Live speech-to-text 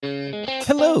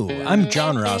Hello, I'm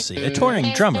John Rossi, a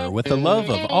touring drummer with a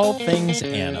love of all things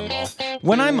animal.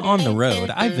 When I'm on the road,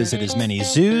 I visit as many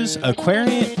zoos,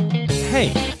 aquariums...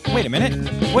 Hey, wait a minute.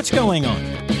 What's going on?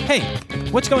 Hey,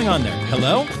 what's going on there?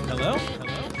 Hello? Hello?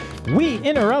 Hello? We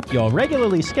interrupt your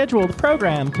regularly scheduled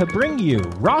program to bring you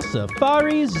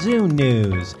Rossafari Zoo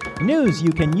News. News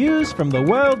you can use from the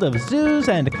world of zoos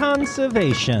and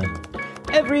conservation.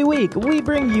 Every week, we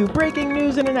bring you breaking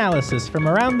news and analysis from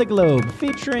around the globe,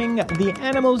 featuring the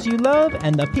animals you love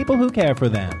and the people who care for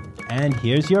them. And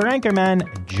here's your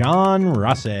anchorman, John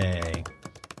Rossi.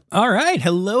 All right,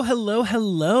 hello,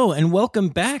 and welcome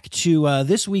back to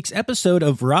this week's episode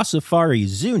of Rossafari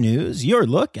Zoo News, your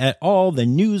look at all the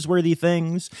newsworthy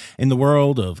things in the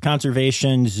world of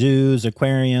conservation, zoos,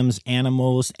 aquariums,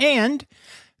 animals, and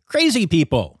crazy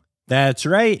people. That's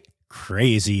right.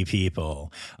 Crazy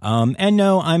people. And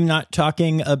no, I'm not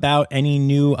talking about any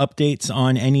new updates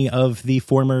on any of the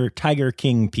former Tiger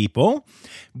King people,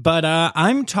 but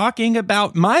I'm talking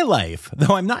about my life,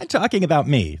 though I'm not talking about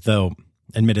me, though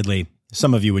admittedly,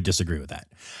 some of you would disagree with that.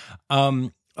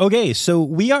 Okay, so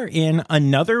we are in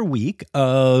another week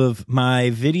of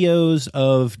my videos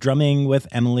of drumming with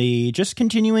Emily, just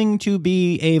continuing to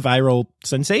be a viral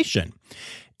sensation.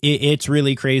 It's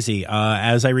really crazy.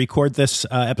 As I record this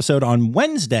episode on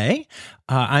Wednesday,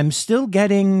 I'm still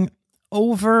getting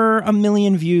over 1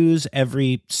 million views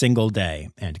every single day,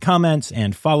 and comments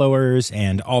and followers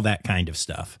and all that kind of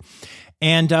stuff.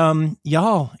 And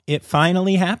y'all, it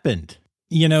finally happened.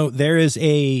 You know, there is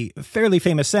a fairly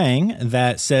famous saying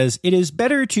that says, it is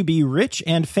better to be rich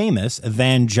and famous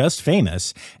than just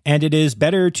famous, and it is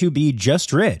better to be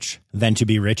just rich than to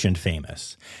be rich and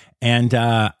famous. And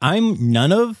I'm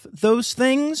none of those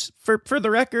things, for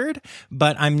the record,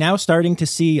 but I'm now starting to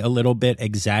see a little bit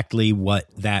exactly what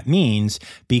that means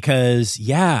because,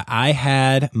 yeah, I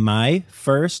had my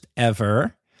first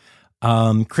ever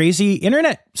crazy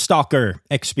internet stalker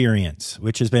experience,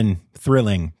 which has been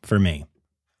thrilling for me.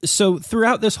 So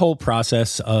throughout this whole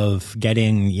process of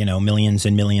getting, millions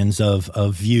and millions of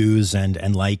views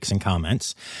and likes and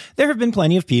comments, there have been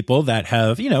plenty of people that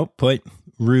have, put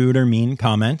rude or mean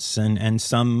comments, and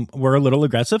some were a little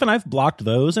aggressive, and I've blocked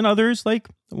those, and others, like,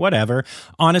 whatever.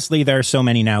 Honestly, there are so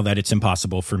many now that it's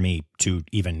impossible for me to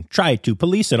even try to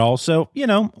police it all. So,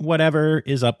 whatever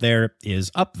is up there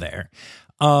is up there.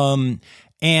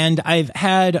 And I've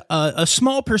had a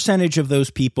small percentage of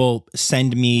those people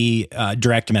send me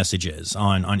direct messages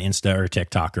on Insta or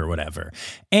TikTok or whatever.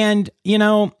 And,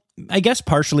 I guess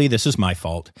partially this is my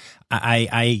fault.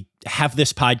 I have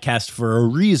this podcast for a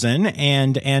reason,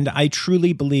 and I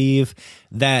truly believe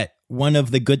that one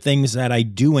of the good things that I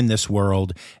do in this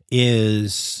world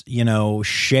is,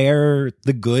 share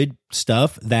the good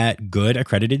stuff that good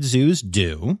accredited zoos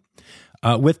do.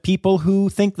 With people who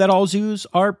think that all zoos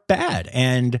are bad,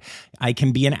 and I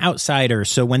can be an outsider.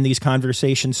 So when these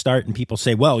conversations start and people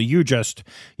say, well, you're just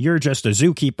a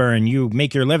zookeeper and you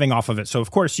make your living off of it, so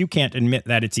of course you can't admit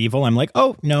that it's evil. I'm like,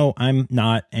 oh, no, I'm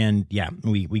not. And yeah,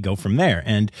 we go from there.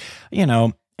 And,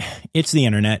 it's the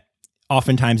internet.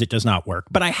 Oftentimes it does not work,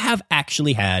 but I have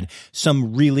actually had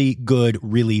some really good,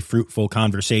 really fruitful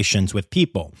conversations with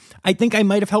people. I think I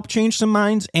might have helped change some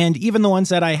minds, and even the ones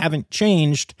that I haven't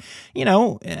changed,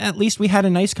 at least we had a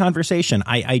nice conversation.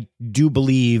 I do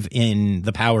believe in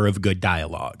the power of good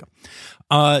dialogue.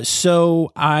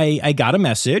 So I got a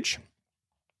message,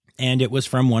 and it was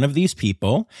from one of these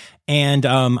people, and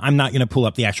I'm not going to pull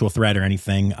up the actual thread or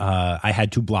anything. I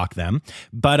had to block them,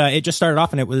 but it just started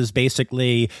off, and it was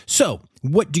basically, so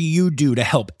what do you do to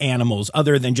help animals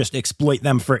other than just exploit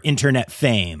them for internet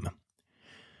fame?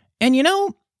 And,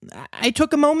 I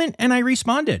took a moment and I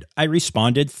responded. I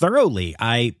responded thoroughly.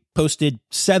 I posted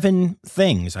 7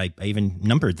 things. I even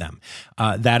numbered them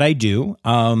that I do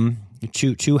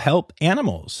to help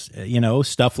animals,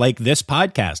 stuff like this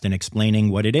podcast and explaining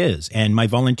what it is, and my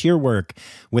volunteer work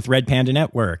with Red Panda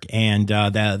Network, and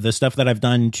the stuff that I've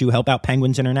done to help out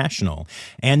Penguins International,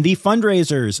 and the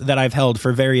fundraisers that I've held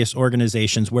for various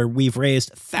organizations where we've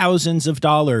raised thousands of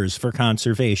dollars for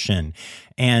conservation,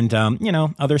 and,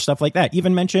 other stuff like that.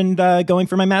 Even mentioned going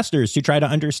for my master's to try to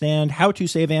understand how to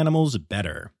save animals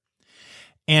better.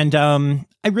 And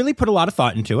I really put a lot of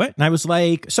thought into it. And I was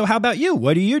like, so how about you?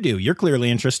 What do you do? You're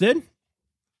clearly interested.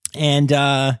 And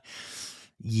there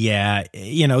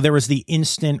was the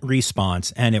instant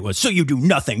response, and it was, so you do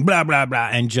nothing, blah, blah, blah,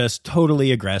 and just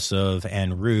totally aggressive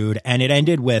and rude. And it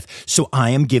ended with, so I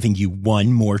am giving you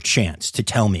one more chance to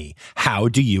tell me, how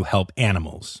do you help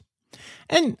animals?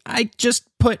 And I just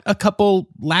put a couple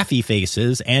laughy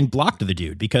faces and blocked the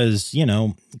dude because,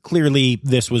 clearly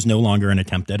this was no longer an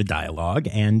attempt at a dialogue.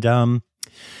 And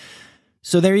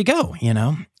So there you go,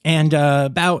 And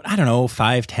about,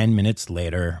 5-10 minutes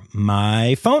later,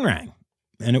 my phone rang.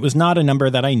 And it was not a number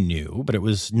that I knew, but it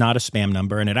was not a spam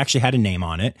number, and it actually had a name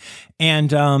on it.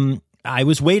 And I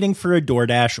was waiting for a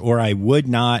DoorDash, or I would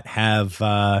not have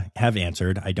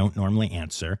answered. I don't normally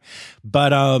answer,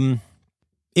 but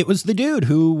it was the dude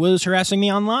who was harassing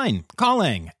me online,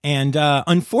 calling. And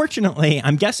unfortunately,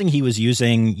 I'm guessing he was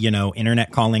using,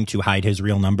 internet calling to hide his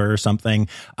real number or something.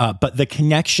 But the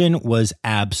connection was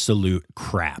absolute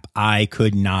crap. I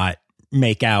could not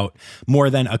make out more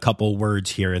than a couple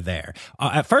words here or there.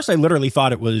 At first, I literally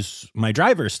thought it was my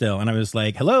driver still. And I was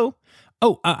like, hello?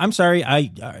 Oh, I'm sorry.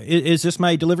 Is this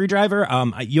my delivery driver?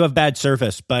 You have bad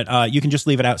service, but you can just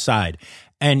leave it outside.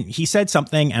 And he said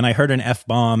something, and I heard an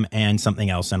F-bomb and something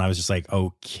else. And I was just like,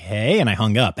 okay. And I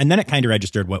hung up. And then it kind of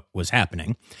registered what was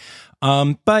happening.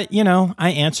 But,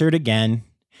 I answered again.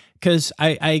 Because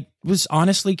I was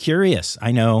honestly curious.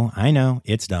 I know,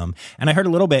 it's dumb. And I heard a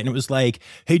little bit, and it was like,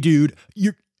 hey, dude,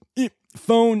 your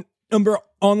phone number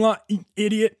online,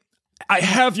 idiot. I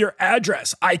have your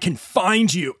address. I can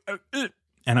find you.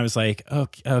 And I was like,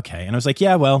 okay. And I was like,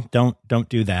 yeah, well, don't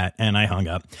do that. And I hung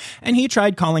up. And he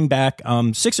tried calling back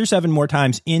 6 or 7 more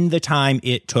times in the time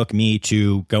it took me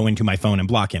to go into my phone and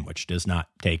block him, which does not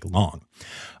take long.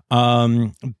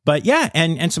 But yeah,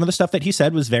 and some of the stuff that he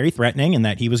said was very threatening, and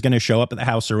that he was going to show up at the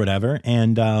house or whatever.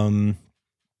 And,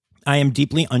 I am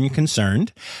deeply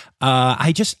unconcerned.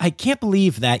 I can't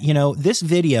believe that, this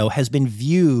video has been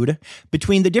viewed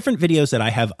between the different videos that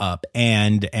I have up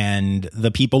and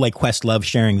the people like Questlove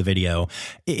sharing the video.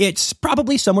 It's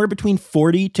probably somewhere between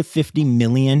 40 to 50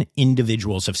 million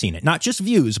individuals have seen it. Not just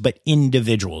views, but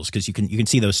individuals, because you can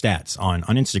see those stats on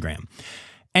Instagram.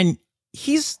 And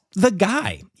he's the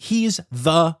guy. He's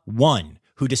the one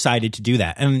who decided to do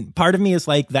that. And part of me is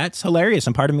like, that's hilarious.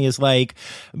 And part of me is like,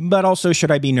 but also, should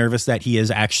I be nervous that he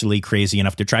is actually crazy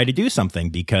enough to try to do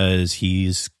something? Because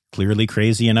he's clearly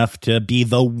crazy enough to be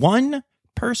the one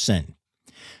person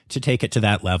to take it to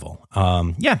that level.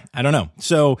 Yeah, I don't know.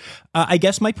 So I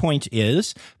guess my point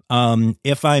is,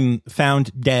 if I'm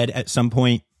found dead at some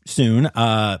point soon,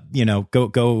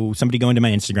 somebody go into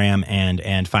my Instagram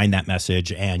and find that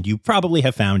message, and you probably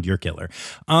have found your killer.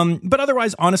 But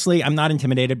otherwise, honestly, I'm not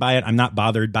intimidated by it. I'm not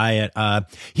bothered by it.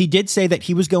 He did say that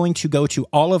he was going to go to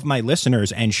all of my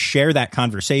listeners and share that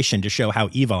conversation to show how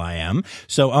evil I am.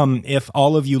 So, if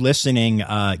all of you listening,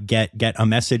 get a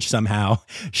message somehow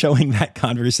showing that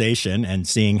conversation and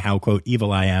seeing how, quote,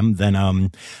 evil I am, then,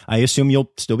 I assume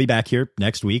you'll still be back here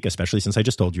next week, especially since I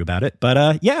just told you about it.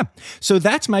 But, yeah, so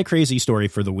that's my crazy story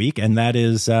for the week, and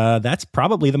that's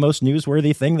probably the most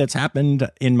newsworthy thing that's happened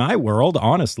in my world,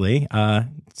 honestly.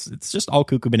 It's just all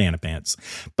cuckoo banana pants.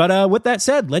 But with that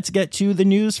said, let's get to the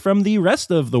news from the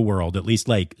rest of the world, at least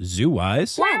like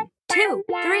zoo-wise. 1, 2,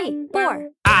 3, 4.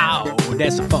 Ow,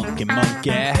 that's a funky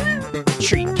monkey,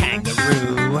 tree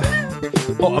kangaroo,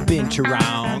 or a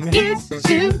binturong. It's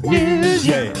Zoo News.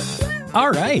 Yeah.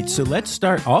 All right, so let's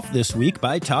start off this week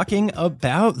by talking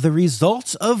about the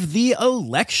results of the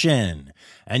election.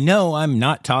 And no, I'm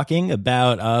not talking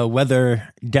about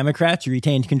whether Democrats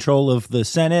retained control of the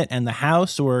Senate and the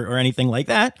House or anything like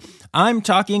that. I'm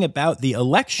talking about the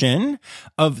election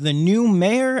of the new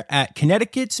mayor at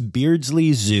Connecticut's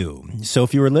Beardsley Zoo. So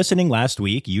if you were listening last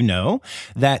week, you know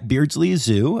that Beardsley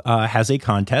Zoo has a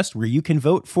contest where you can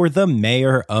vote for the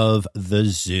mayor of the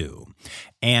zoo.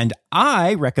 And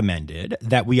I recommended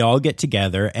that we all get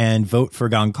together and vote for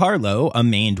Giancarlo, a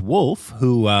maned wolf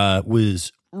who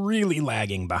was really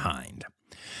lagging behind.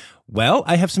 Well,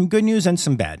 I have some good news and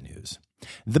some bad news.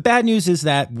 The bad news is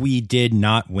that we did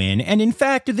not win, and in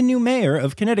fact, the new mayor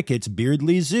of Connecticut's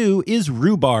Beardsley Zoo is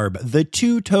Rhubarb, the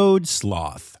two-toed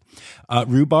sloth.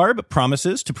 Rhubarb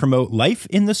promises to promote life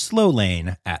in the slow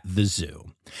lane at the zoo.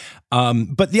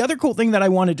 But the other cool thing that I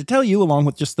wanted to tell you, along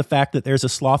with just the fact that there's a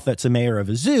sloth that's a mayor of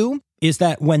a zoo, is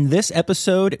that when this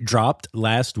episode dropped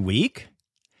last week,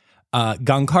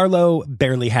 Giancarlo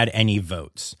barely had any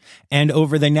votes. And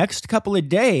over the next couple of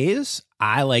days,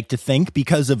 I like to think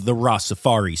because of the Raw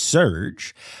Safari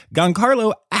surge,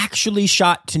 Giancarlo actually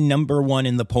shot to number 1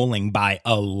 in the polling by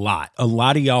a lot. A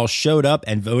lot of y'all showed up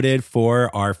and voted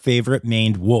for our favorite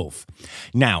maned wolf.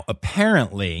 Now,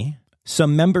 apparently,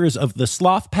 some members of the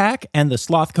Sloth Pack and the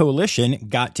Sloth Coalition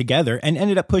got together and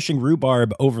ended up pushing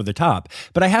Rhubarb over the top.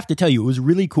 But I have to tell you, it was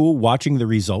really cool watching the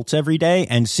results every day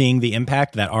and seeing the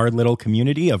impact that our little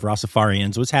community of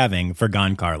Rossafarians was having for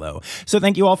Giancarlo. So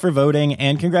thank you all for voting,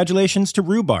 and congratulations to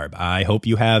Rhubarb. I hope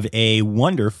you have a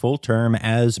wonderful term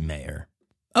as mayor.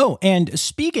 Oh, and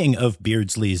speaking of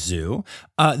Beardsley Zoo,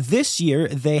 this year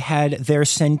they had their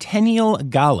Centennial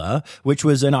Gala, which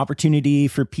was an opportunity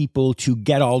for people to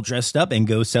get all dressed up and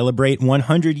go celebrate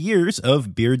 100 years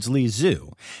of Beardsley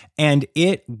Zoo. And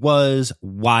it was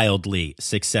wildly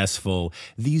successful.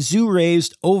 The zoo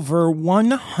raised over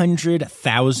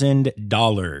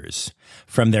 $100,000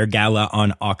 from their gala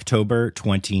on October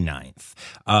 29th.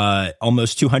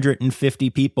 Almost 250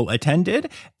 people attended,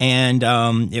 and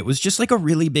it was just like a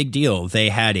really big deal. They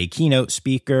had a keynote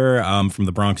speaker from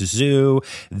the Bronx Zoo.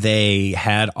 They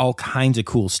had all kinds of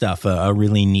cool stuff, a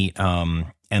really neat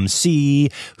MC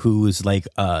who's like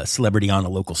a celebrity on a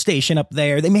local station up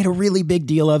there. They made a really big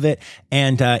deal of it,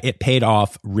 and it paid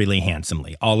off really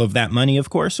handsomely. All of that money, of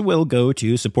course, will go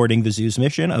to supporting the zoo's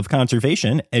mission of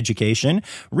conservation, education,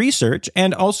 research,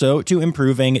 and also to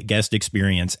improving guest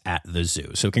experience at the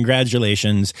zoo. So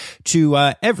congratulations to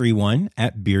everyone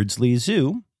at Beardsley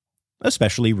Zoo,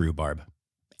 especially Rhubarb.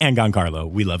 And Giancarlo,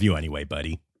 we love you anyway,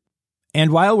 buddy.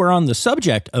 And while we're on the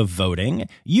subject of voting,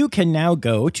 you can now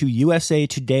go to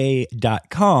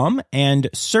usatoday.com and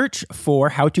search for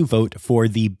how to vote for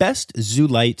the best zoo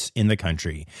lights in the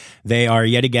country. They are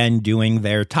yet again doing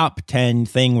their top 10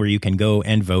 thing where you can go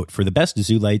and vote for the best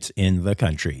zoo lights in the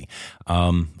country.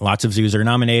 Lots of zoos are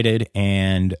nominated,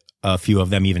 and a few of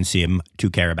them even seem to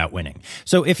care about winning.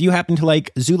 So if you happen to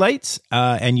like zoo lights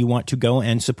and you want to go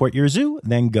and support your zoo,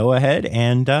 then go ahead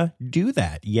and do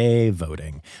that. Yay,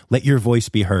 voting. Let your voice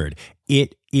be heard.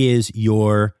 It is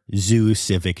your zoo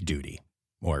civic duty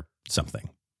or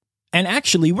something. And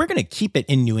actually, we're going to keep it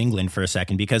in New England for a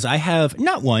second because I have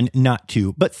not one, not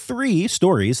two, but three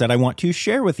stories that I want to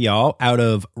share with y'all out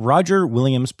of Roger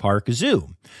Williams Park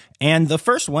Zoo. And the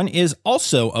first one is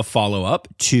also a follow-up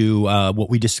to what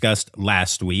we discussed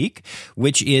last week,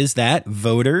 which is that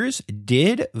voters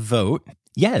did vote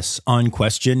yes on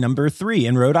question number 3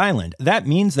 in Rhode Island. That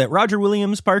means that Roger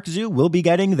Williams Park Zoo will be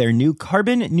getting their new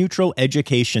carbon-neutral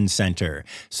education center.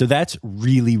 So that's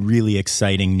really, really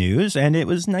exciting news, and it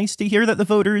was nice to hear that the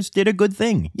voters did a good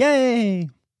thing. Yay!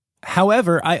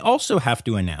 However, I also have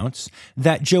to announce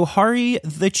that Johari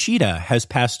the cheetah has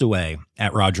passed away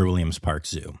at Roger Williams Park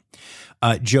Zoo.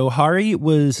 Johari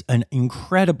was an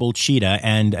incredible cheetah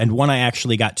and one I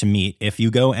actually got to meet. If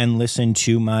you go and listen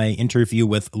to my interview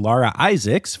with Laura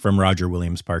Isaacs from Roger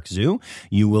Williams Park Zoo,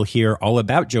 you will hear all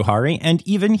about Johari and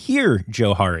even hear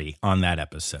Johari on that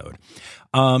episode.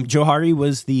 Johari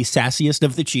was the sassiest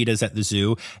of the cheetahs at the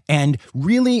zoo and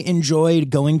really enjoyed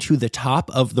going to the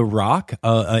top of the rock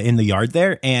in the yard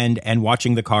there and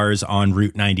watching the cars on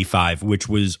Route 95, which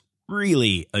was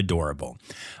really adorable.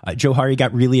 Johari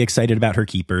got really excited about her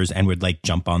keepers and would like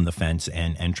jump on the fence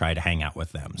and try to hang out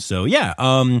with them. So yeah,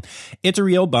 it's a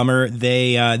real bummer.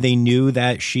 They knew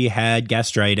that she had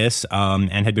gastritis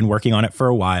and had been working on it for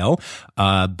a while.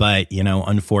 But you know,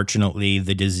 unfortunately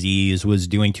the disease was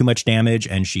doing too much damage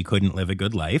and she couldn't live a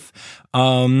good life.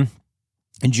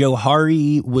 And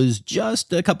Johari was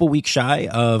just a couple weeks shy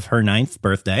of her 9th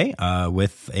birthday,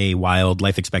 with a wild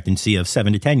life expectancy of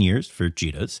 7 to 10 years for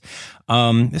cheetahs.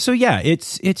 So yeah,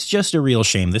 it's just a real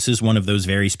shame. This is one of those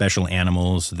very special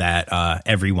animals that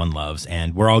everyone loves,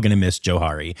 and we're all going to miss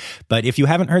Johari. But if you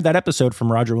haven't heard that episode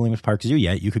from Roger Williams Park Zoo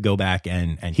yet, you could go back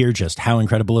and hear just how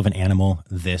incredible of an animal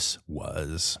this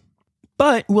was.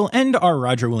 But we'll end our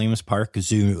Roger Williams Park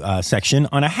Zoo section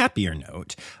on a happier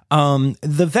note.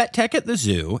 The vet tech at the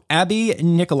zoo, Abby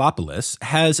Nicolopoulos,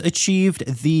 has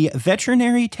achieved the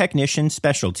veterinary technician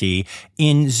specialty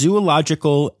in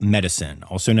zoological medicine,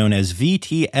 also known as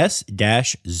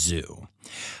VTS-Zoo.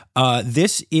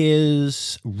 This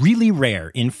is really rare.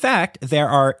 In fact, there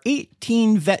are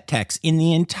 18 vet techs in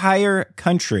the entire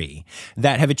country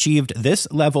that have achieved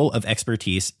this level of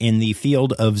expertise in the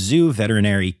field of zoo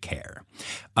veterinary care.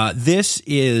 This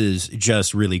is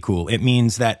just really cool. It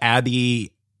means that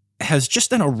Abby has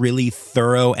just done a really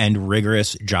thorough and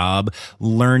rigorous job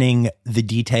learning the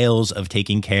details of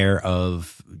taking care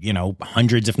of, you know,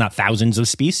 hundreds, if not thousands of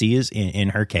species in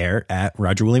her care at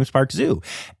Roger Williams Park Zoo.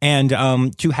 And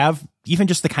to have even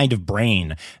just the kind of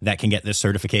brain that can get this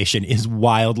certification is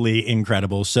wildly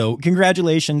incredible. So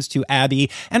congratulations to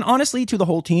Abby and honestly to the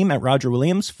whole team at Roger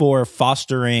Williams for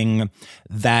fostering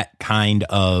that kind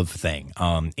of thing.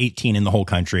 18 in the whole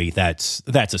country. That's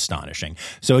astonishing.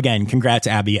 So again, congrats,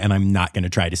 Abby. And I'm not going to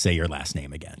try to say your last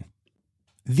name again.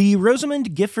 The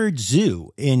Rosamond Gifford Zoo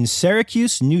in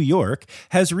Syracuse, New York,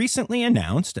 has recently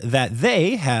announced that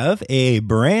they have a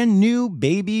brand new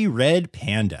baby red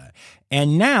panda.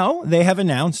 And now they have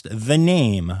announced the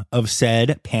name of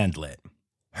said pandlet.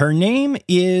 Her name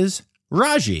is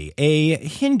Raji, a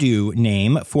Hindu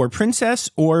name for princess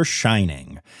or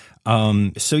shining.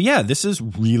 So yeah, this is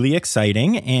really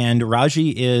exciting. And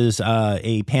Raji is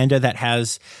a panda that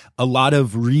has a lot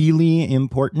of really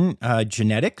important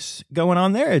genetics going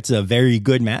on there. It's a very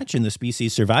good match in the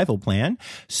species survival plan.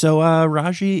 So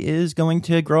Raji is going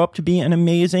to grow up to be an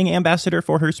amazing ambassador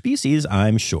for her species,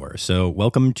 I'm sure. So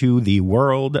welcome to the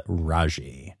world,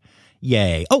 Raji.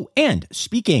 Yay. Oh, and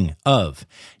speaking of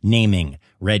naming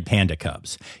red panda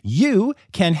cubs, you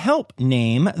can help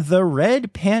name the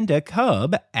red panda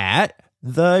cub at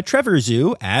the Trevor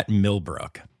Zoo at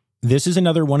Millbrook. This is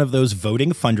another one of those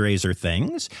voting fundraiser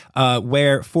things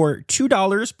where for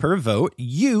 $2 per vote,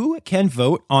 you can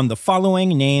vote on the following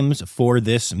names for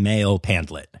this male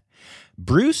pandlet: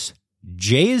 Bruce,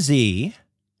 Jay-Z,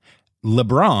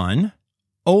 LeBron,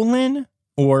 Olin,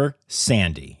 or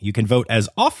Sandy. You can vote as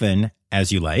often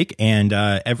as you like, and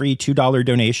every $2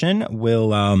 donation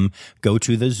will go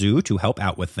to the zoo to help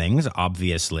out with things,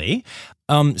 obviously.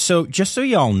 So just so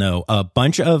y'all know, a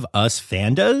bunch of us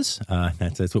fandas,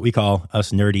 that's what we call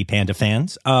us nerdy panda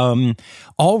fans,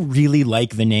 all really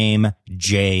like the name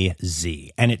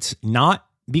Jay-Z. And it's not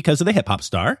because of the hip hop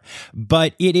star,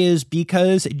 but it is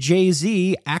because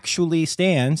Jay-Z actually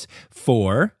stands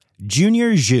for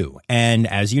Junior Zhu. And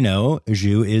as you know,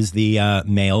 Zhu is the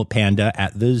male panda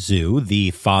at the zoo,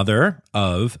 the father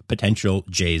of potential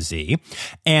Jay-Z.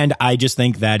 And I just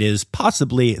think that is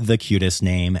possibly the cutest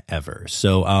name ever.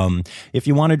 So if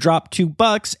you want to drop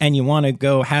 $2 and you want to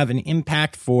go have an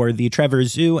impact for the Trevor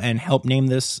Zoo and help name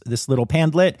this little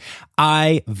pandlet,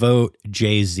 I vote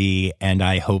Jay-Z, and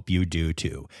I hope you do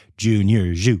too.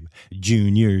 Junior Zhu,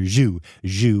 Junior Zhu,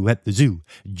 Zhu at the zoo,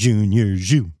 Junior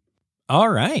Zhu. All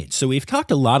right, so we've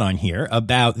talked a lot on here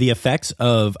about the effects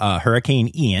of Hurricane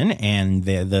Ian and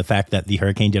the fact that the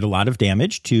hurricane did a lot of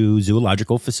damage to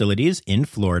zoological facilities in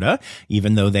Florida,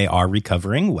 even though they are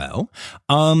recovering well.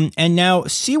 And now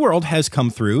SeaWorld has come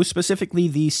through, specifically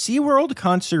the SeaWorld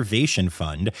Conservation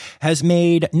Fund has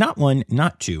made not one,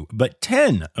 not two, but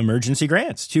 10 emergency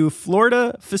grants to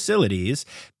Florida facilities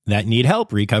that need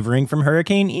help recovering from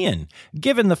Hurricane Ian.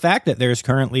 Given the fact that there's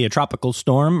currently a tropical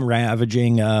storm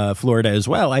ravaging Florida as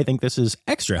well, I think this is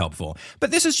extra helpful.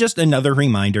 But this is just another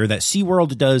reminder that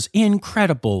SeaWorld does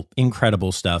incredible,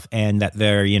 incredible stuff, and that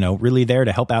they're, really there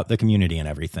to help out the community and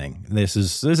everything. This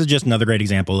is just another great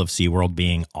example of SeaWorld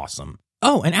being awesome.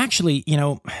 Oh, and actually,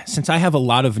 since I have a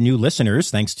lot of new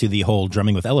listeners, thanks to the whole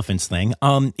Drumming with Elephants thing,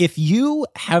 if you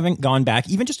haven't gone back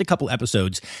even just a couple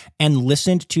episodes and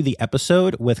listened to the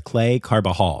episode with Clay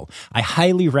Carbajal, I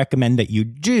highly recommend that you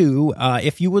do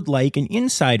if you would like an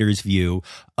insider's view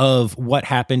of what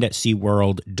happened at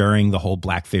SeaWorld during the whole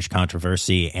Blackfish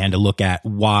controversy and a look at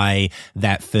why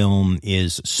that film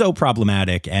is so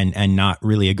problematic and not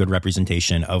really a good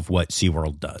representation of what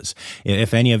SeaWorld does.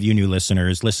 If any of you new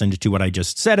listeners listened to what I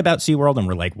just said about SeaWorld and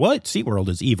were like, what? SeaWorld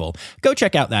is evil. Go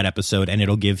check out that episode and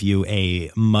it'll give you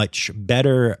a much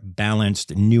better, balanced,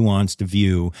 nuanced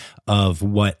view of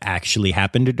what actually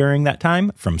happened during that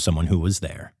time from someone who was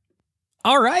there.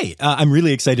 All right. I'm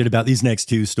really excited about these next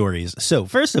two stories. So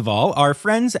first of all, our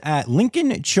friends at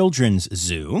Lincoln Children's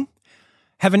Zoo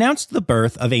have announced the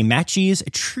birth of a Matschie's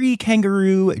tree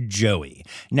kangaroo, Joey.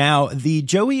 Now, the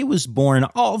Joey was born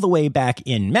all the way back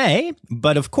in May,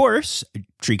 but of course,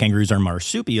 tree kangaroos are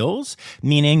marsupials,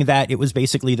 meaning that it was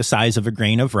basically the size of a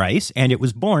grain of rice, and it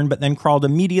was born but then crawled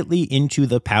immediately into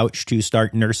the pouch to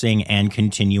start nursing and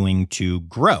continuing to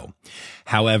grow.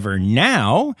 However,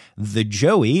 now the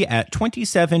Joey at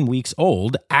 27 weeks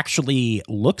old actually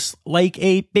looks like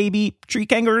a baby tree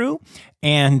kangaroo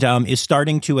and is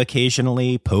starting to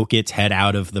occasionally poke its head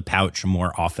out of the pouch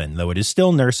more often, though it is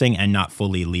still nursing and not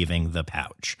fully leaving the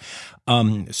pouch.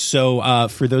 So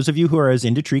for those of you who are as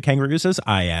into tree kangaroos as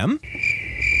I am,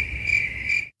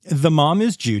 the mom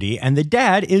is Judy and the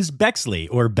dad is Bexley,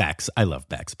 or Bex. I love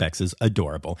Bex. Bex is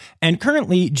adorable. And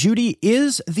currently, Judy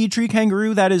is the tree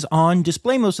kangaroo that is on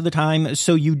display most of the time,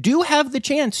 so you do have the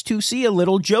chance to see a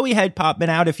little Joey head popping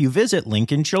out if you visit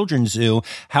Lincoln Children's Zoo.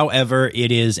 However,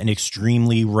 it is an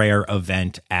extremely rare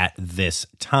event at this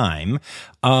time.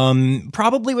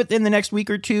 Probably within the next week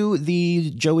or two,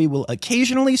 the Joey will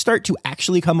occasionally start to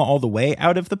actually come all the way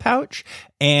out of the pouch,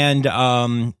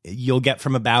 and you'll get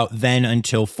from about then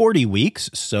until 40 weeks,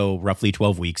 so roughly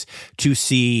 12 weeks, to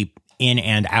see in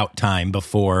and out time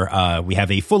before we have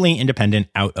a fully independent,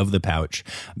 out of the pouch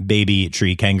baby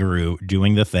tree kangaroo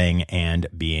doing the thing and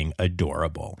being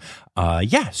adorable.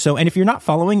 So, and if you're not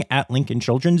following at Lincoln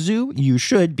Children's Zoo, you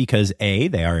should, because A,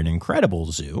 they are an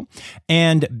incredible zoo,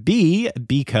 and B,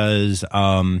 because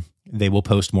they will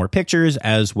post more pictures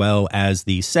as well as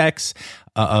the sex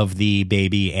of the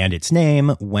baby and its name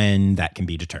when that can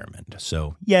be determined.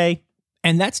 So, yay.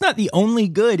 And that's not the only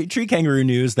good tree kangaroo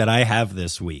news that I have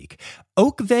this week.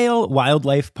 Oakvale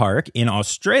Wildlife Park in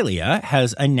Australia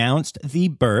has announced the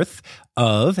birth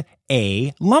of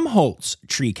a Lumholtz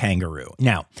tree kangaroo.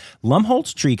 Now,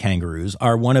 Lumholtz tree kangaroos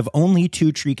are one of only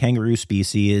 2 tree kangaroo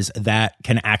species that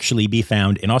can actually be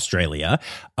found in Australia,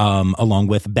 along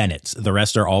with Bennett's. The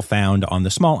rest are all found on the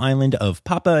small island of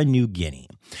Papua New Guinea.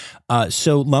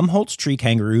 So Lumholtz tree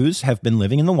kangaroos have been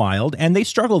living in the wild, and they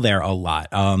struggle there a lot.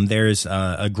 There's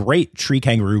a great tree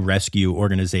kangaroo rescue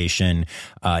organization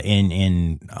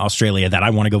in Australia that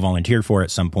I want to go volunteer for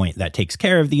at some point that takes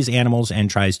care of these animals and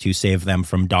tries to save them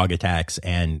from dog attacks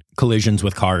and collisions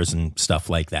with cars and stuff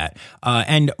like that.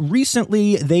 And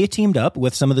recently, they teamed up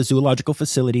with some of the zoological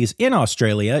facilities in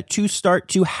Australia to start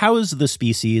to house the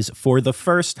species for the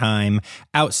first time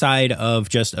outside of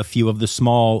just a few of the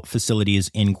small facilities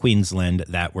in Queensland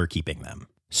that were keeping them.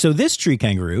 So this tree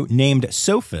kangaroo, named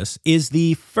Sophus, is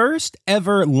the first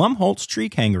ever Lumholtz tree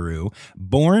kangaroo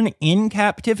born in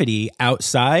captivity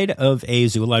outside of a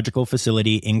zoological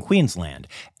facility in Queensland,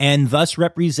 and thus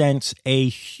represents a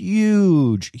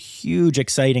huge,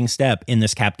 exciting step in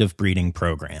this captive breeding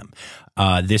program.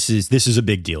 This is a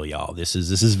big deal, y'all. This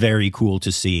is very cool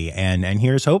to see, and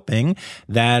here's hoping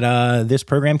that this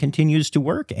program continues to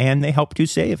work and they help to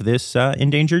save this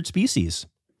endangered species.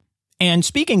 And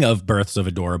speaking of births of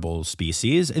adorable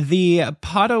species, the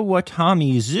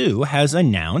Potawatomi Zoo has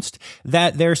announced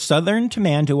that their southern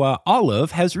Tamandua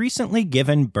olive has recently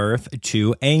given birth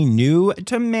to a new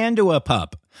Tamandua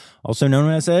pup, also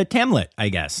known as a Tamlet, I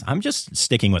guess. I'm just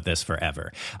sticking with this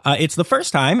forever. It's the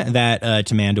first time that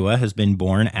Tamandua has been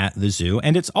born at the zoo,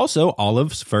 and it's also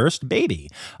Olive's first baby.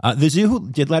 The zoo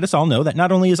did let us all know that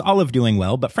not only is Olive doing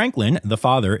well, but Franklin, the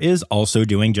father, is also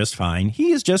doing just fine.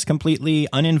 He is just completely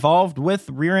uninvolved with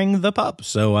rearing the pup,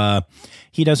 so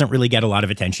he doesn't really get a lot of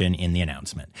attention in the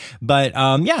announcement. But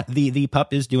the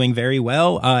pup is doing very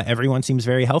well. Everyone seems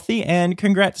very healthy, and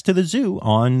congrats to the zoo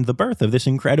on the birth of this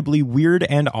incredibly weird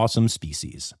and awesome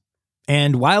species.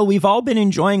 And while we've all been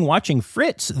enjoying watching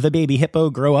Fritz, the baby hippo,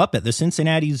 grow up at the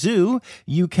Cincinnati Zoo,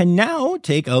 you can now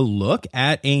take a look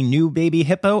at a new baby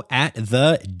hippo at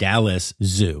the Dallas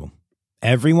Zoo.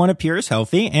 Everyone appears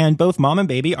healthy, and both mom and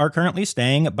baby are currently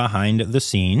staying behind the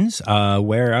scenes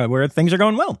where things are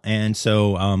going well. And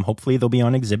so hopefully they'll be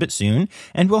on exhibit soon,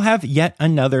 and we'll have yet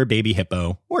another baby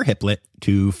hippo or hiplet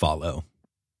to follow.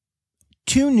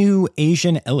 2 new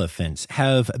Asian elephants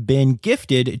have been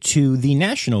gifted to the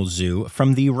National Zoo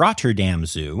from the Rotterdam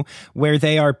Zoo, where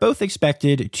they are both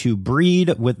expected to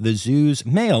breed with the zoo's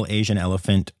male Asian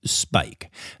elephant, Spike.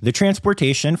 The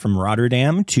transportation from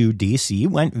Rotterdam to DC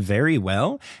went very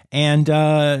well, and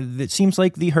it seems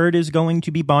like the herd is going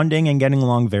to be bonding and getting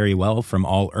along very well from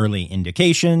all early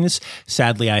indications.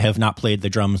 Sadly, I have not played the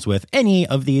drums with any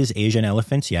of these Asian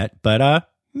elephants yet, but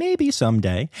maybe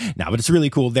someday. No, but it's really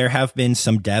cool. There have been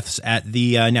some deaths at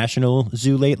the National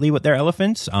Zoo lately with their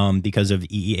elephants because of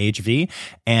EEHV.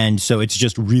 And so it's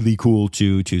just really cool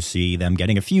to see them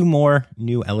getting a few more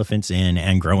new elephants in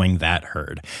and growing that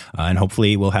herd. And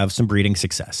hopefully we'll have some breeding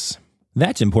success.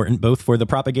 That's important both for the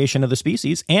propagation of the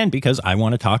species and because I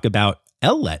want to talk about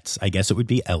ellets. I guess it would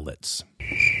be ellets.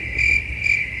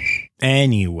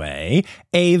 Anyway,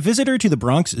 a visitor to the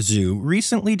Bronx Zoo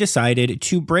recently decided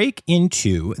to break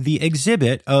into the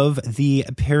exhibit of the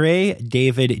Pereire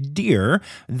David deer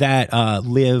that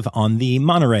live on the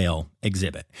monorail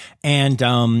exhibit. And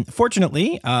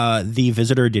fortunately, the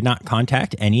visitor did not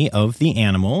contact any of the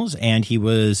animals, and he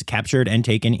was captured and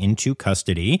taken into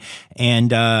custody.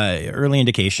 And early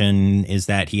indication is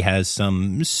that he has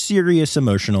some serious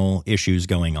emotional issues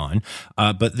going on.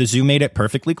 But the zoo made it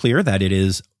perfectly clear that it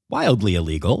is wildly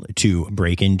illegal to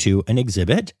break into an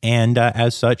exhibit, and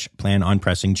as such, plan on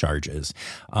pressing charges.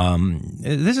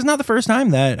 This is not the first time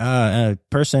that a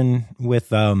person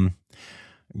with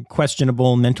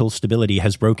questionable mental stability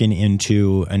has broken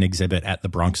into an exhibit at the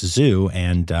Bronx Zoo,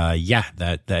 and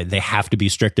that they have to be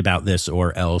strict about this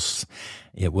or else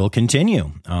it will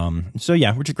continue. So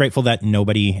we're just grateful that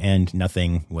nobody and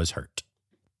nothing was hurt.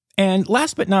 And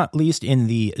last but not least, in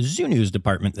the zoo news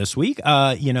department this week,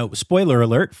 spoiler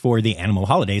alert for the animal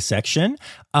holiday section,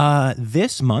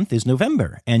 this month is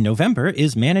November, and November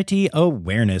is Manatee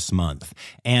Awareness Month.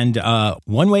 And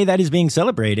one way that is being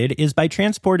celebrated is by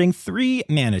transporting 3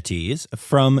 manatees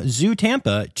from Zoo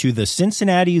Tampa to the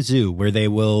Cincinnati Zoo, where they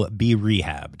will be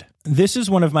rehabbed. This is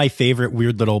one of my favorite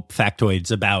weird little factoids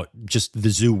about just the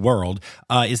zoo world,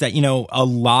 is that, a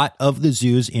lot of the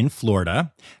zoos in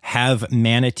Florida have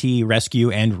manatee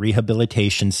rescue and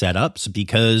rehabilitation setups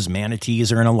because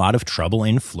manatees are in a lot of trouble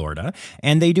in Florida,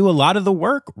 and they do a lot of the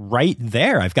work right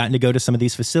there. I've gotten to go to some of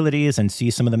these facilities and see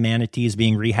some of the manatees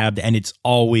being rehabbed, and it's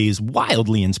always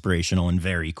wildly inspirational and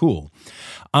very cool.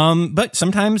 But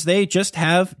sometimes they just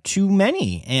have too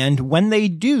many. And when they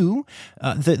do,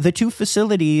 the two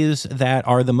facilities that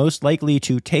are the most likely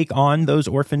to take on those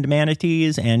orphaned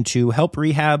manatees and to help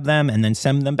rehab them and then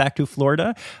send them back to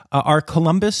Florida are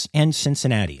Columbus and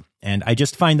Cincinnati. And I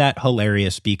just find that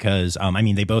hilarious because,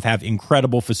 they both have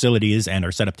incredible facilities and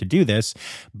are set up to do this.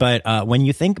 But when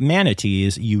you think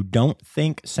manatees, you don't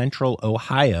think Central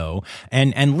Ohio.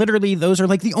 And literally, those are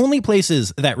like the only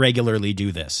places that regularly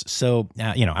do this. So,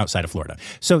 outside of Florida.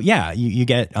 So, yeah, you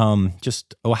get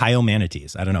just Ohio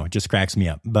manatees. I don't know. It just cracks me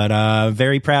up. But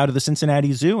very proud of the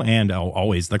Cincinnati Zoo and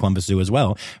always the Columbus Zoo as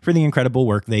well for the incredible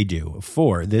work they do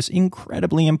for this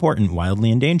incredibly important,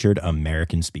 wildly endangered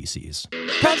American species.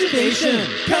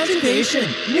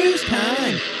 Conservation, news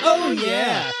time. Oh,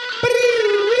 yeah.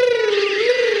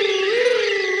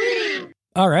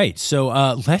 All right, so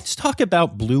let's talk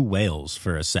about blue whales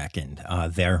for a second.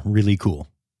 They're really cool.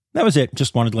 That was it.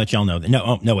 Just wanted to let y'all know that.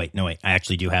 No, wait. I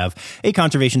actually do have a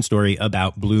conservation story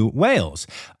about blue whales.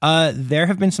 There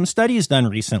have been some studies done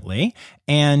recently,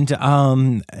 and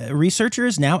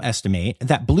researchers now estimate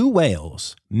that blue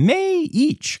whales may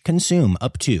each consume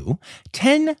up to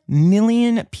 10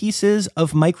 million pieces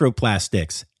of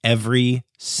microplastics every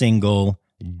single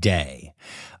day.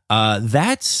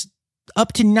 That's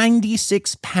up to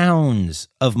 96 pounds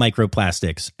of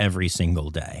microplastics every single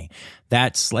day.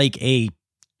 That's like a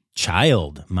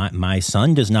child. My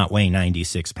son does not weigh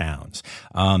 96 pounds.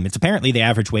 It's apparently the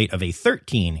average weight of a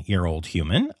 13-year-old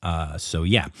human. So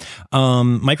yeah.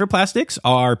 Microplastics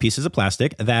are pieces of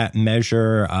plastic that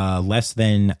measure less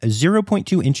than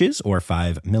 0.2 inches or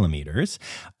 5 millimeters,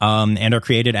 and are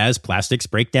created as plastics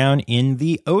break down in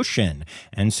the ocean.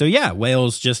 And so yeah,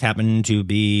 whales just happen to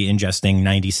be ingesting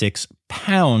 96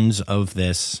 pounds of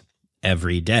this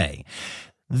every day.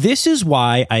 This is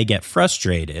why I get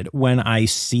frustrated when I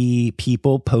see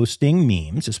people posting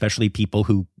memes, especially people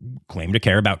who claim to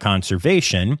care about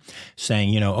conservation,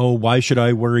 saying, why should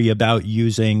I worry about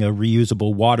using a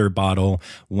reusable water bottle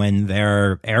when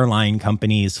there are airline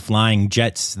companies flying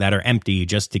jets that are empty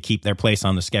just to keep their place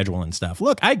on the schedule and stuff.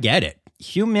 Look, I get it.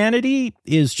 Humanity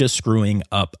is just screwing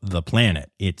up the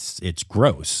planet. It's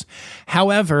gross.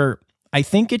 However, I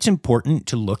think it's important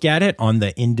to look at it on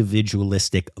the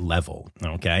individualistic level,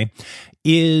 okay?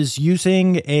 Is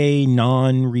using a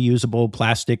non-reusable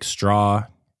plastic straw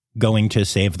going to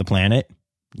save the planet?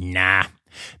 Nah.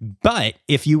 But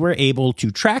if you were able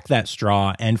to track that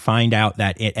straw and find out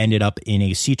that it ended up in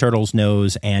a sea turtle's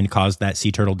nose and caused that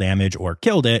sea turtle damage or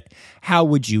killed it, how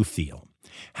would you feel?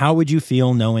 How would you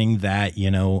feel knowing that,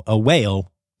 a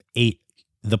whale ate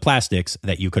the plastics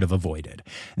that you could have avoided?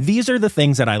 These are the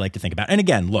things that I like to think about. And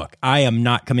again, look, I am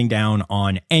not coming down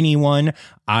on anyone.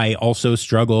 I also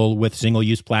struggle with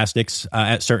single-use plastics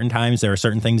at certain times. There are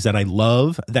certain things that I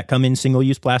love that come in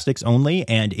single-use plastics only,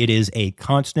 and it is a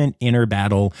constant inner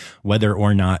battle whether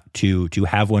or not to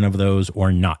have one of those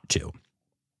or not to.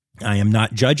 I am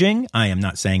not judging. I am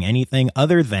not saying anything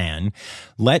other than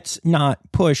let's not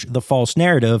push the false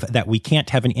narrative that we can't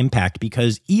have an impact,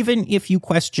 because even if you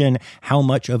question how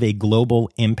much of a global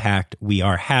impact we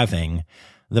are having,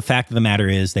 the fact of the matter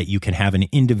is that you can have an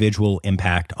individual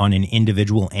impact on an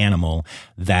individual animal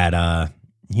that,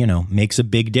 makes a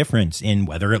big difference in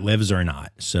whether it lives or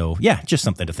not. So yeah, just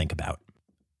something to think about.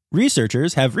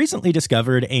 Researchers have recently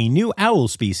discovered a new owl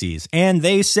species, and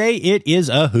they say it is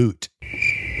a hoot.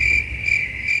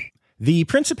 The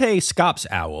Principe scops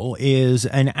owl is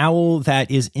an owl that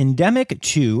is endemic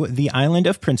to the island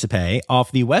of Principe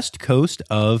off the west coast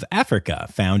of Africa,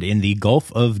 found in the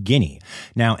Gulf of Guinea.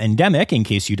 Now, endemic, in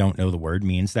case you don't know the word,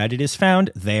 means that it is found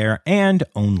there and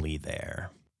only there.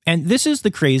 And this is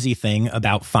the crazy thing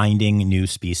about finding new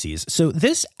species. So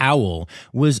this owl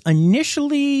was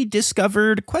initially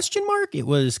discovered, ? It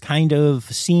was kind of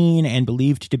seen and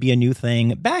believed to be a new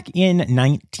thing back in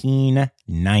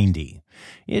 1990.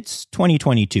 It's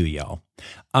 2022, y'all.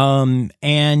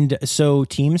 And so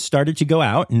teams started to go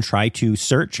out and try to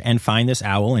search and find this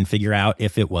owl and figure out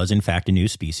if it was in fact a new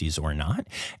species or not.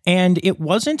 And it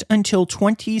wasn't until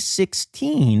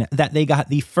 2016 that they got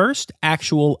the first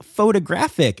actual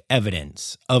photographic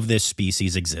evidence of this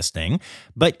species existing.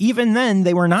 But even then,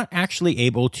 they were not actually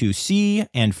able to see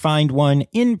and find one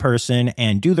in person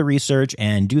and do the research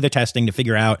and do the testing to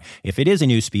figure out if it is a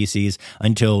new species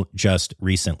until just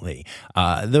recently.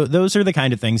 Those are the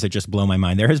kind of things that just blow my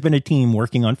mind. There has been a team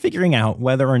working on figuring out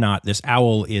whether or not this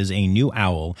owl is a new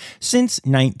owl since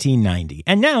 1990.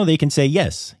 And now they can say,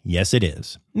 yes, it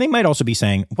is. They might also be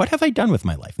saying, what have I done with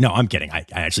my life? No, I'm kidding. I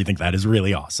actually think that is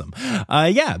really awesome.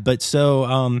 But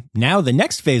now the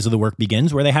next phase of the work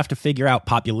begins where they have to figure out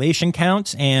population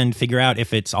counts and figure out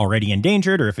if it's already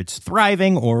endangered or if it's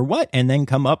thriving or what, and then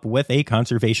come up with a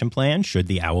conservation plan should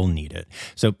the owl need it.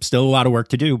 So still a lot of work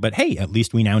to do, but hey, at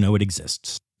least we now know it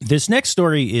exists. This next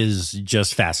story is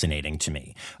just fascinating to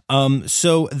me.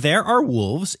 So there are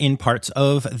wolves in parts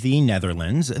of the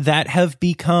Netherlands that have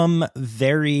become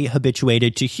very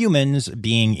habituated to humans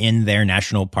being in their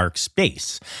national park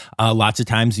space. Lots of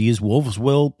times these wolves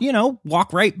will,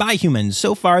 walk right by humans.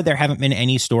 So far, there haven't been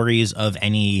any stories of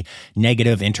any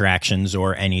negative interactions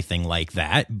or anything like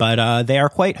that, but they are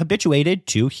quite habituated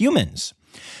to humans.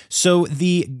 So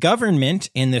the government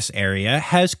in this area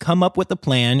has come up with a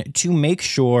plan to make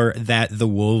sure that the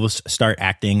wolves start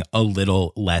acting a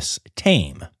little less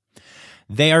tame.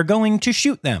 They are going to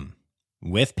shoot them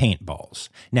with paintballs.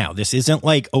 Now, this isn't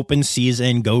like open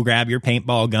season, go grab your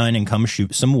paintball gun and come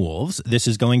shoot some wolves. This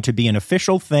is going to be an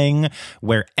official thing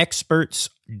where experts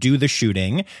do the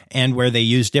shooting and where they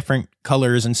use different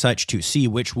colors and such to see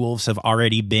which wolves have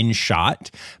already been shot.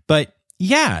 But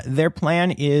yeah, their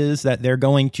plan is that they're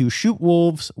going to shoot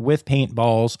wolves with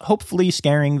paintballs, hopefully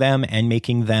scaring them and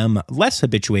making them less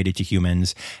habituated to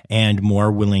humans and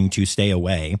more willing to stay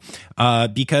away.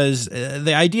 Because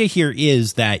the idea here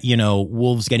is that,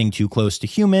 wolves getting too close to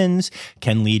humans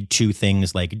can lead to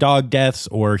things like dog deaths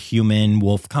or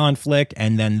human-wolf conflict,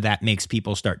 and then that makes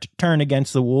people start to turn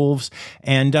against the wolves.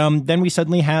 And then we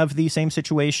suddenly have the same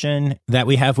situation that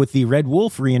we have with the Red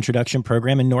Wolf reintroduction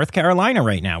program in North Carolina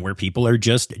right now, where people are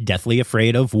just deathly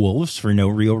afraid of wolves for no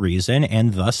real reason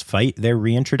and thus fight their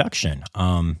reintroduction.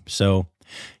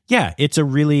 Yeah, it's a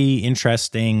really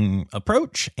interesting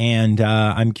approach, and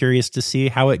I'm curious to see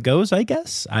how it goes, I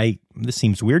guess. This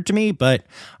seems weird to me, but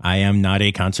I am not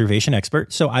a conservation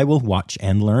expert, so I will watch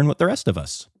and learn with the rest of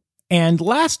us. And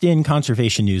last in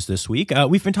conservation news this week,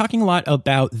 we've been talking a lot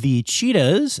about the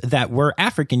cheetahs that were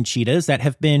African cheetahs that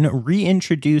have been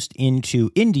reintroduced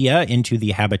into India, into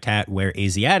the habitat where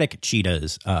Asiatic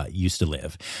cheetahs used to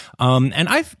live. And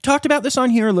I've talked about this on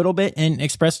here a little bit and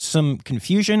expressed some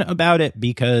confusion about it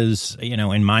because,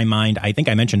 in my mind, I think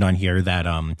I mentioned on here that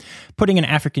putting an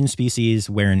African species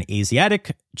where an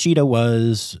Asiatic cheetah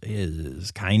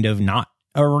is kind of not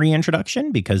a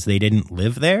reintroduction because they didn't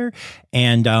live there.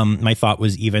 And my thought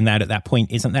was even that at that point,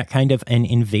 isn't that kind of an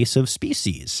invasive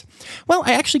species? Well,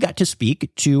 I actually got to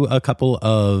speak to a couple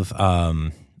of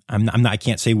I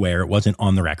can't say where, it wasn't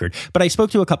on the record, but I spoke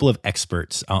to a couple of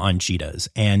experts on cheetahs,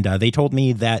 and they told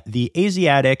me that the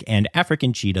Asiatic and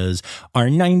African cheetahs are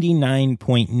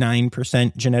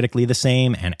 99.9% genetically the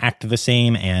same and act the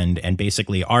same and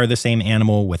basically are the same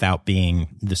animal without being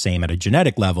the same at a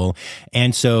genetic level.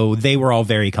 And so they were all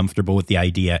very comfortable with the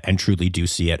idea and truly do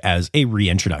see it as a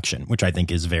reintroduction, which I think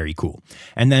is very cool.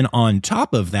 And then on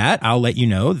top of that, I'll let you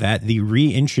know that the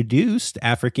reintroduced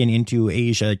African into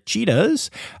Asia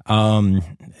cheetahs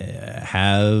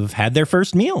have had their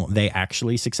first meal. They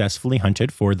actually successfully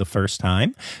hunted for the first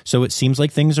time. So it seems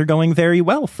like things are going very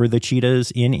well for the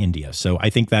cheetahs in India. So I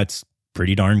think that's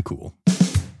pretty darn cool.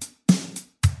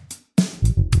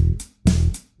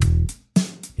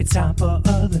 It's time for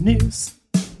other news.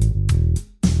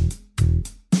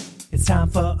 It's time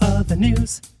for other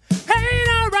news. Hey,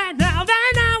 now, right now,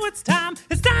 it's time.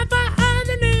 It's time for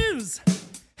other news.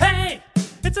 Hey,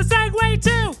 it's a segue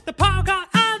to the part called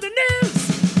other news.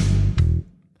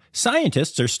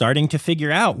 Scientists are starting to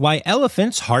figure out why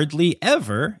elephants hardly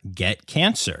ever get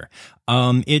cancer.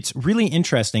 It's really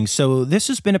interesting. So this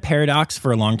has been a paradox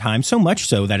for a long time, so much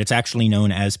so that it's actually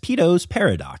known as Peto's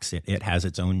paradox. It has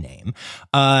its own name,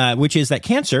 which is that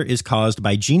cancer is caused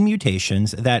by gene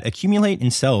mutations that accumulate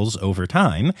in cells over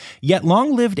time, yet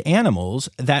long-lived animals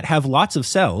that have lots of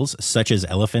cells, such as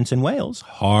elephants and whales,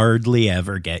 hardly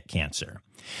ever get cancer.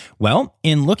 Well,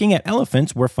 in looking at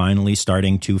elephants, we're finally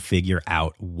starting to figure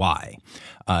out why.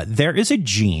 There is a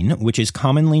gene which is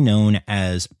commonly known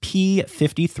as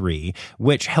P53,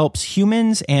 which helps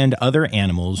humans and other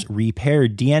animals repair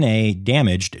DNA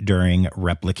damaged during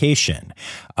replication,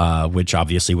 which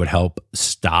obviously would help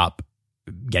stop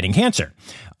getting cancer.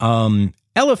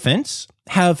 Elephants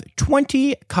have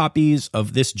 20 copies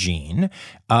of this gene,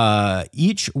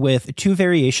 each with 2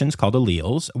 variations called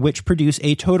alleles, which produce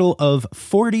a total of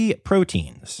 40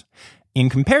 proteins. In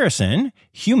comparison,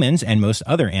 humans and most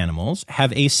other animals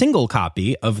have a single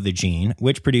copy of the gene,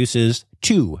 which produces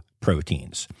 2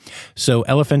 proteins. So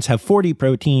elephants have 40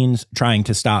 proteins trying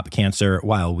to stop cancer,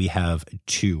 while we have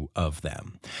 2 of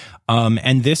them.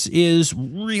 And this is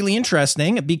really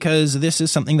interesting because this is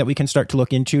something that we can start to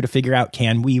look into to figure out,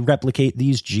 can we replicate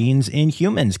these genes in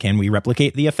humans? Can we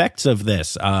replicate the effects of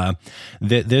this?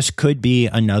 This could be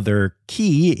another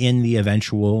key in the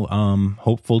eventual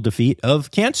hopeful defeat of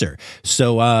cancer.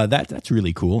 So that's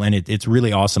really cool. And it's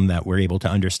really awesome that we're able to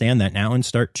understand that now and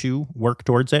start to work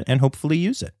towards it and hopefully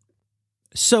use it.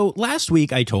 So last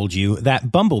week I told you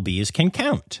that bumblebees can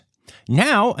count.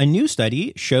 Now, a new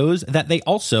study shows that they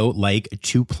also like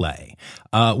to play.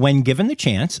 When given the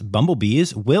chance,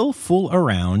 bumblebees will fool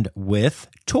around with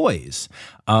toys.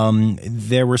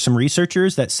 There were some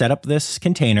researchers that set up this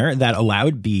container that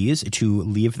allowed bees to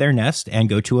leave their nest and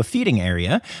go to a feeding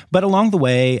area, but along the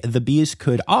way, the bees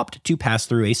could opt to pass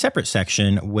through a separate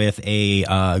section with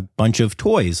a bunch of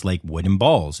toys like wooden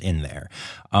balls in there.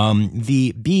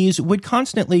 The bees would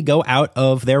constantly go out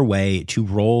of their way to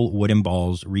roll wooden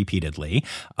balls repeatedly,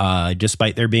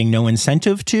 despite there being no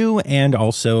incentive to, and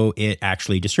also it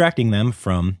actually distracting them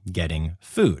from getting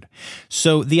food.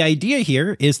 So the idea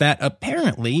here is that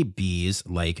apparently bees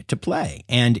like to play.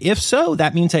 And if so,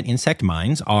 that means that insect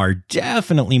minds are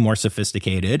definitely more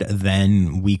sophisticated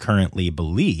than we currently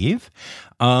believe.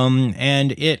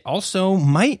 And it also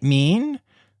might mean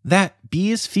that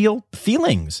bees feel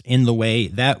feelings in the way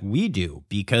that we do,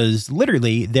 because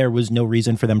literally there was no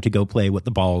reason for them to go play with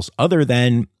the balls other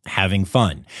than having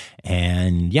fun.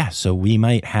 And yeah, so we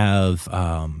might have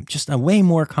just a way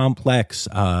more complex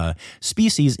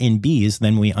species in bees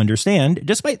than we understand,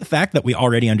 despite the fact that we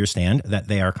already understand that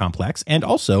they are complex and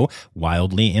also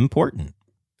wildly important.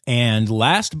 And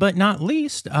last but not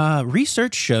least,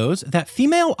 research shows that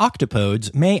female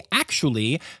octopodes may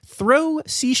actually throw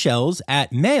seashells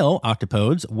at male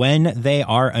octopodes when they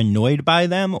are annoyed by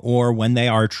them or when they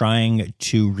are trying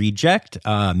to reject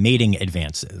mating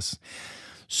advances.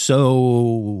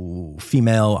 So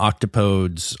female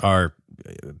octopodes are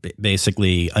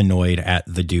basically annoyed at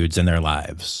the dudes in their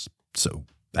lives. So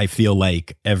I feel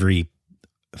like every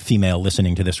female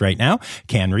listening to this right now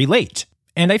can relate.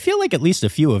 And I feel like at least a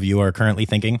few of you are currently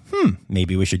thinking,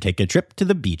 maybe we should take a trip to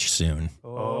the beach soon.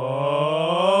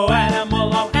 Oh,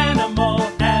 animal holidays.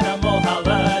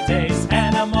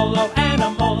 Animal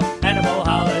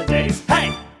holidays.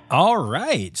 Hey! All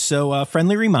right. So a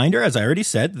friendly reminder, as I already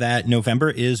said, that November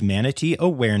is Manatee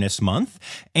Awareness Month.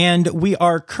 And we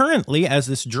are currently, as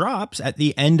this drops, at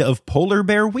the end of Polar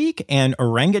Bear Week and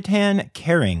Orangutan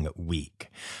Caring Week.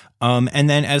 And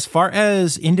then as far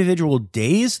as individual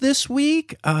days this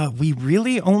week, we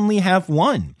really only have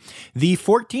one. The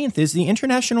 14th is the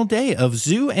International Day of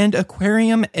Zoo and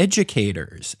Aquarium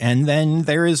Educators. And then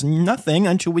there is nothing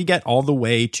until we get all the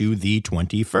way to the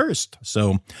 21st.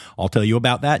 So I'll tell you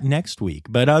about that next week.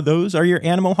 But those are your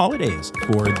animal holidays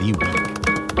for the week.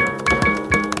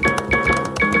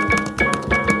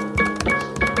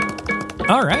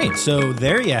 All right, so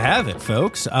there you have it,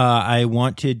 folks. I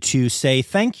wanted to say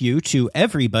thank you to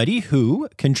everybody who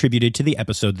contributed to the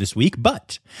episode this week,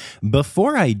 but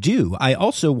before I do, I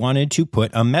also wanted to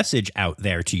put a message out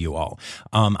there to you all.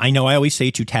 I know I always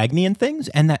say to tag me in things,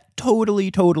 and that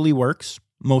totally works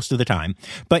most of the time.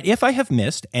 But if I have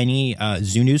missed any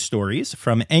Zoo News stories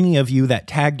from any of you that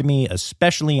tagged me,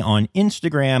 especially on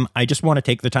Instagram, I just want to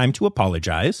take the time to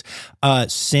apologize.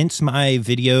 Since my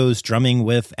videos drumming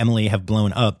with Emily have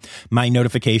blown up, my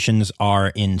notifications are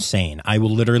insane. I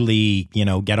will literally,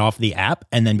 get off the app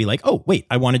and then be like, oh, wait,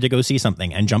 I wanted to go see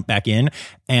something, and jump back in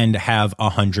and have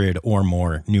 100 or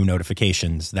more new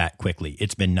notifications that quickly.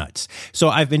 It's been nuts. So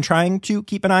I've been trying to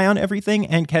keep an eye on everything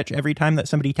and catch every time that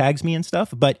somebody tags me and stuff.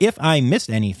 But if I missed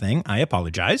anything, I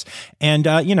apologize. And,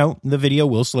 the video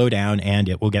will slow down and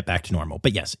it will get back to normal.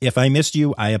 But yes, if I missed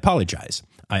you, I apologize.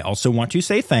 I also want to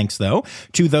say thanks, though,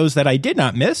 to those that I did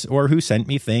not miss or who sent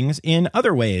me things in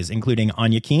other ways, including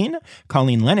Anya Keene,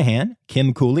 Colleen Lenahan,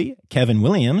 Kim Cooley, Kevin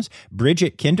Williams,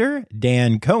 Bridget Kinder,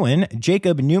 Dan Cohen,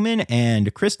 Jacob Newman,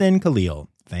 and Kristen Khalil.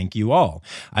 Thank you all.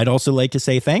 I'd also like to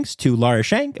say thanks to Laura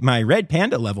Shank, my Red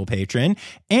Panda level patron,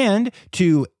 and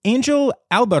to Angel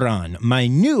Albaran, my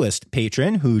newest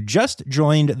patron who just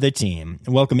joined the team.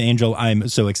 Welcome, Angel. I'm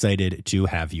so excited to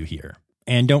have you here.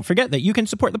 And don't forget that you can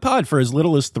support the pod for as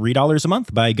little as $3 a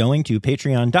month by going to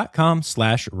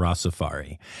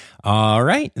patreon.com/Rossafari. All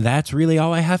right, that's really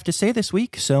all I have to say this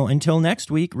week. So until next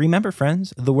week, remember,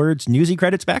 friends, the words Newsy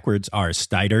credits backwards are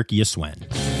Steiderk Yeswen.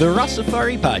 The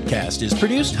Rossafari podcast is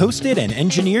produced, hosted, and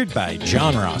engineered by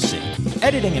John Rossi.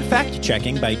 Editing and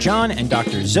fact-checking by John and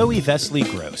Dr. Zoe Vesley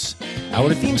Gross.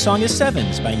 Our theme song is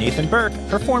Sevens by Nathan Burke,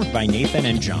 performed by Nathan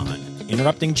and John.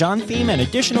 Interrupting John theme and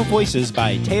additional voices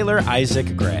by Taylor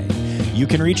Isaac Gray. You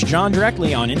can reach John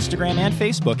directly on Instagram and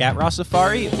Facebook at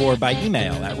Rossafari or by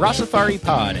email at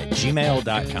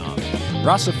rossafaripod@gmail.com.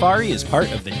 Rossafari is part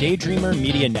of the Daydreamer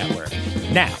Media Network.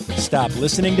 Now, stop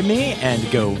listening to me and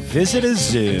go visit a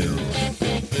zoo.